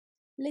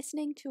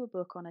Listening to a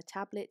book on a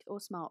tablet or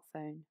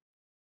smartphone.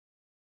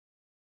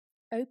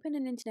 Open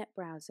an internet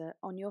browser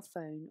on your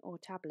phone or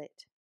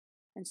tablet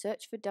and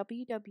search for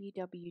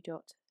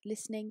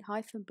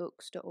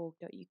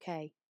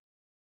www.listening-books.org.uk.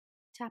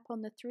 Tap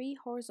on the three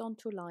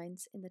horizontal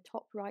lines in the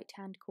top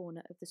right-hand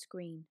corner of the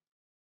screen,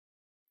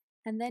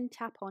 and then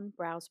tap on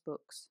Browse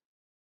Books.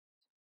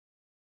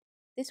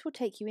 This will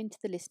take you into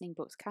the Listening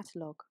Books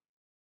catalogue.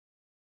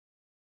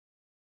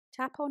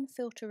 Tap on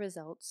Filter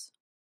Results,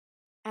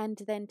 and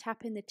then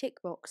tap in the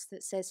tick box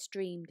that says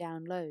Stream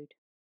Download.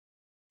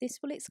 This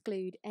will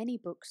exclude any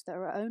books that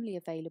are only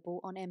available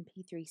on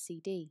MP3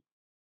 CD.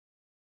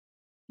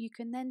 You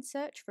can then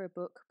search for a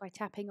book by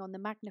tapping on the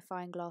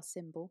magnifying glass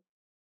symbol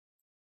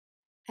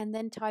and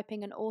then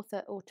typing an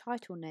author or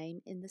title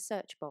name in the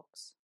search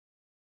box.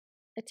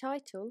 A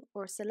title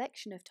or a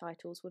selection of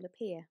titles will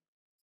appear.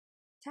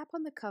 Tap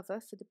on the cover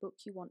for the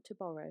book you want to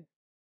borrow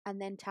and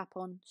then tap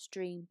on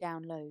Stream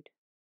Download.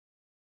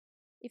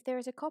 If there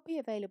is a copy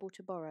available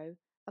to borrow,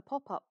 a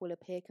pop-up will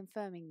appear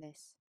confirming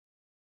this.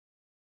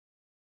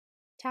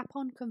 Tap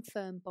on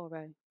Confirm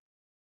Borrow.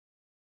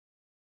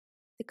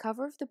 The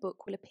cover of the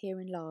book will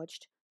appear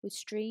enlarged with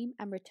Stream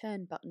and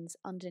Return buttons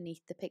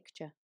underneath the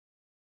picture.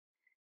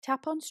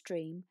 Tap on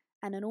Stream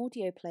and an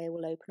audio player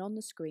will open on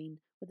the screen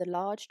with a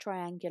large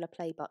triangular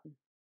play button.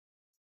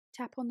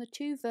 Tap on the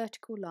two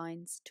vertical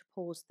lines to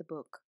pause the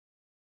book.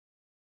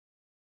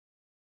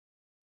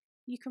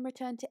 You can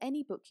return to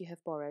any book you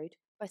have borrowed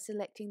by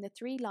selecting the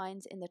three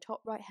lines in the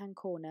top right-hand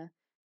corner,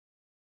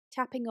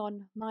 tapping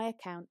on My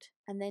Account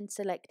and then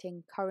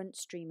selecting Current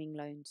Streaming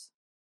Loans.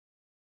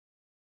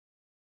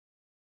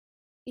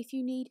 If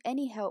you need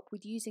any help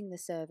with using the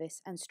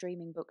service and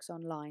streaming books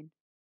online,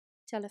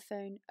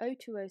 telephone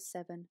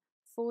 0207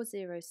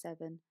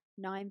 407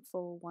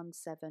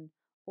 9417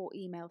 or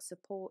email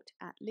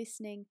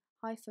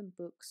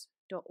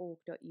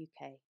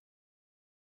support@listening-books.org.uk.